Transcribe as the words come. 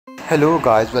Hello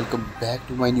guys, welcome back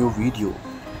to my new video.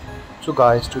 So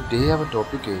guys, today our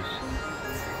topic is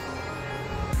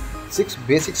 6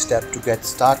 basic steps to get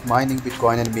start mining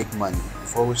Bitcoin and make money.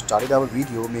 Before we started our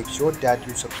video, make sure that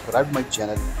you subscribe my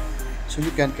channel so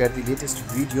you can get the latest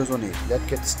videos on it. Let's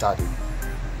get started.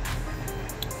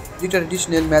 The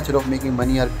traditional method of making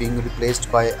money are being replaced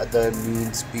by other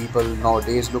means. People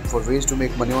nowadays look for ways to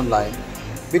make money online.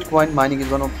 Bitcoin mining is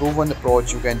one of proven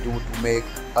approach you can do to make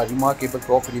a remarkable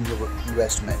profit in your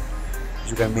investment.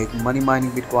 You can make money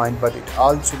mining Bitcoin, but it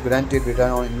also granted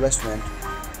return on investment.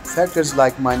 Factors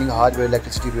like mining hardware,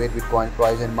 electricity rate, Bitcoin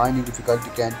price, and mining difficulty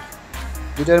can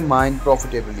determine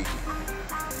profitability.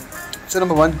 So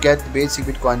number one, get the basic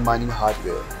Bitcoin mining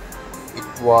hardware.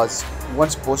 It was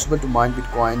once possible to mine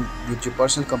Bitcoin with your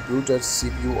personal computer,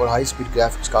 CPU, or high-speed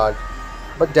graphics card,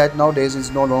 but that nowadays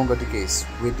is no longer the case.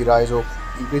 With the rise of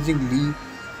increasingly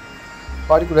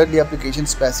particularly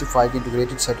application-specific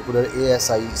integrated circular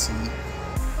ASIC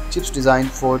chips designed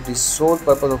for the sole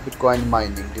purpose of Bitcoin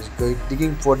mining,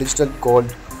 digging for digital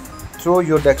gold through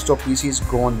your desktop PC is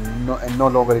gone and no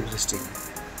longer existing.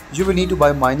 You will need to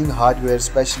buy mining hardware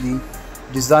specially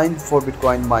designed for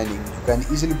Bitcoin mining. You can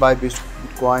easily buy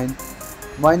Bitcoin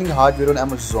mining hardware on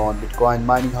Amazon. Bitcoin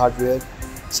mining hardware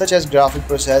such as graphic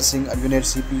processing unit,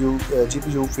 CPU,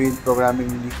 GPU, field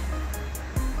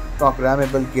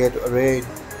programmable gate array,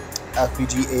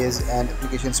 FPGAs, and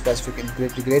application-specific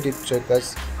integrated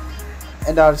circuits,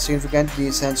 and are significantly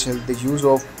essential. The use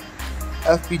of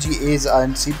FPGAs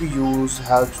and CPUs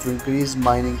helps to increase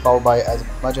mining power by as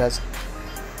much as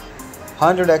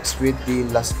 100x with the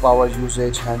less power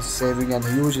usage, hence saving and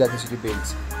huge electricity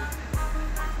bills.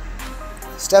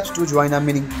 Steps to join a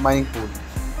mining pool.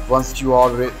 Once you are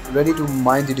ready to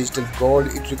mine the digital gold,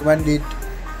 it recommended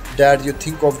that you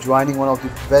think of joining one of the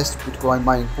best Bitcoin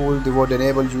mining pools. They would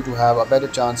enable you to have a better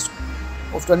chance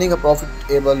of running a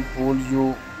profitable pool.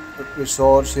 You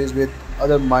resources with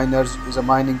other miners is a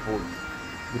mining pool.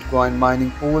 Bitcoin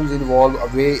mining pools involve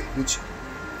a way which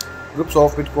groups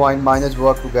of Bitcoin miners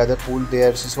work together, pool their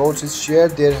resources, share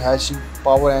their hashing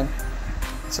power, and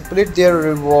split their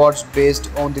rewards based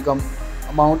on the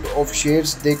amount of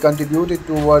shares they contributed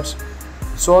towards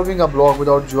solving a block.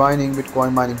 Without joining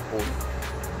Bitcoin mining pool.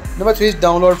 Number 3 is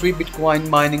download free Bitcoin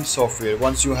mining software.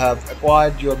 Once you have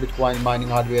acquired your Bitcoin mining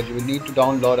hardware, you will need to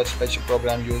download a special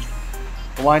program used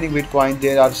for mining Bitcoin.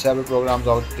 There are several programs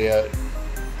out there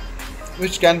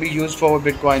which can be used for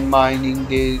Bitcoin mining.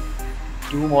 The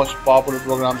two most popular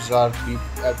programs are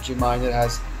BFG Miner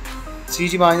has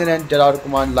CG Miner and Terra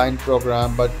command line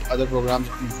program, but other programs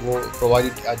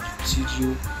provided a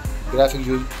CGU graphic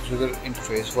user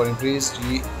interface for increased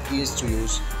ease to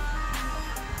use.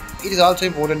 It is also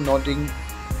important noting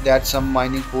that some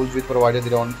mining pools will provide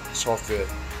their own software.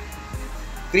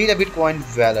 Create a Bitcoin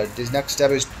wallet. This next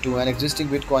step is to an existing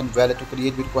Bitcoin wallet. To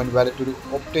create Bitcoin wallet, to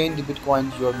obtain the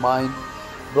Bitcoin your mine,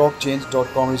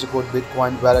 blockchains.com is a good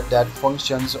Bitcoin wallet that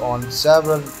functions on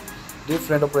several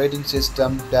different operating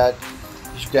systems. That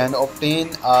you can obtain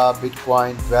a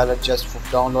Bitcoin wallet just for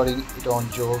downloading it on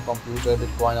your computer.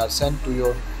 Bitcoin are sent to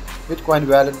your Bitcoin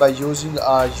wallet by using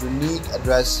a unique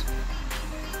address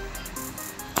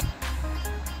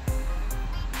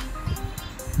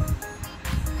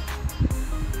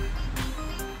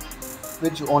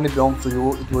which only belongs to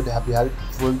you. It would be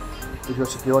helpful if you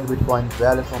secured Bitcoin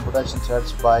wallet from protection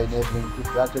threats by enabling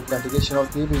two-factor authentication or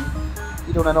keeping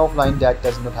it on an offline that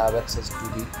does not have access to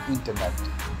the internet.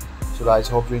 So guys,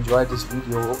 hope you enjoyed this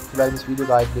video. If you like this video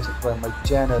guys, please subscribe my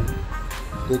channel.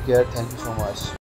 Take care. Thank you so much.